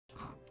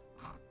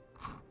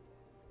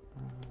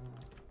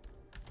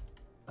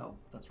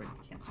right,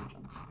 you can't switch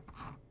them.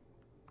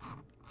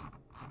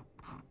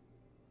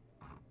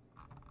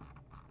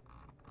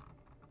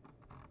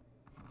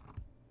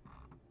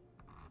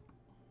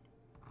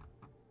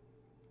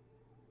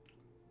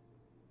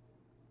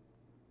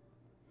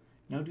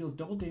 Now deals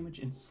double damage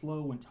and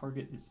slow when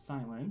target is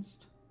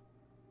silenced.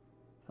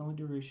 Felony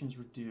duration is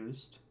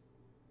reduced.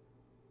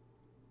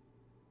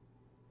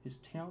 His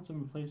talents are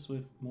replaced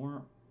with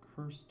more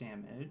curse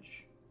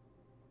damage.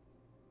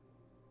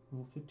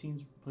 Level 15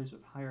 is replaced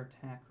with higher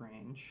attack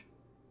range.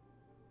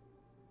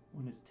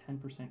 One is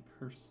 10%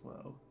 curse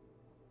slow.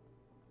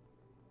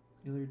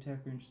 The other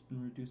attack range has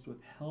been reduced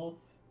with health.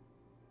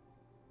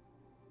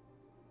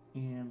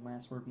 And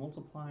last word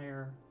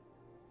multiplier.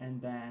 And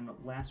then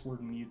last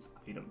word mutes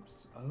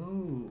items.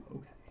 Oh,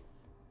 okay.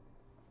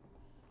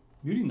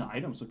 Muting the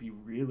items would be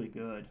really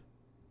good.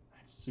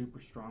 That's super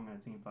strong in a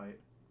team fight.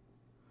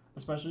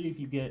 Especially if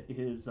you get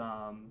his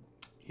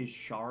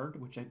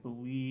shard, which I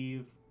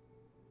believe...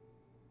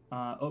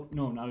 oh,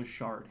 no, not his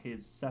shard.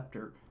 His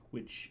scepter,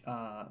 which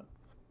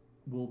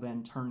will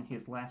then turn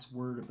his last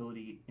word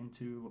ability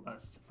into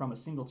from a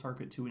single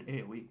target to an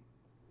AoE.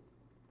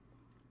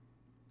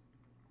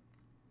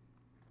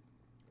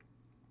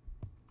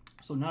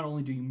 So not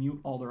only do you mute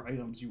all their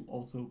items, you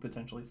also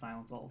potentially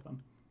silence all of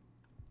them.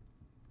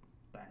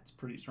 That's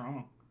pretty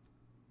strong.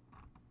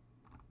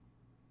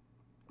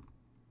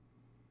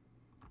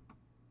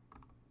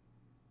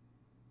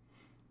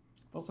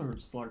 I've also heard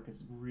Slark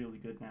is really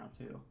good now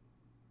too.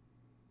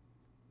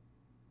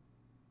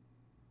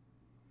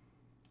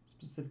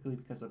 Specifically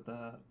because of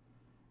the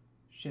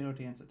Shadow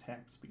Dance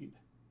attack speed.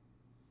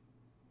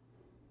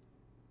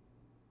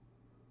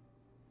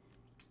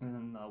 And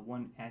then the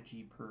 1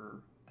 agi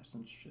per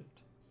Essence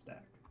Shift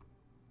stack.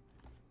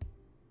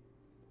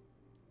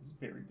 This is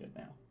very good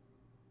now.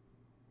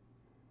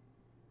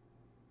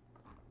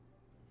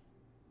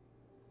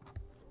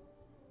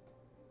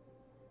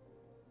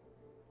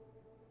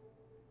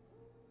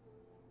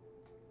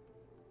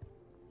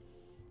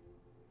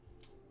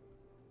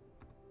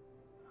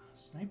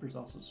 Sniper's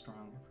also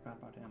strong. I forgot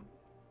about him.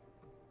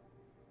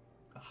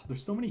 Oh,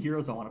 there's so many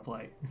heroes I want to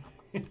play.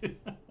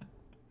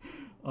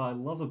 I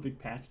love a big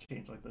patch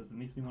change like this. It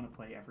makes me want to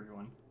play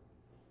everyone.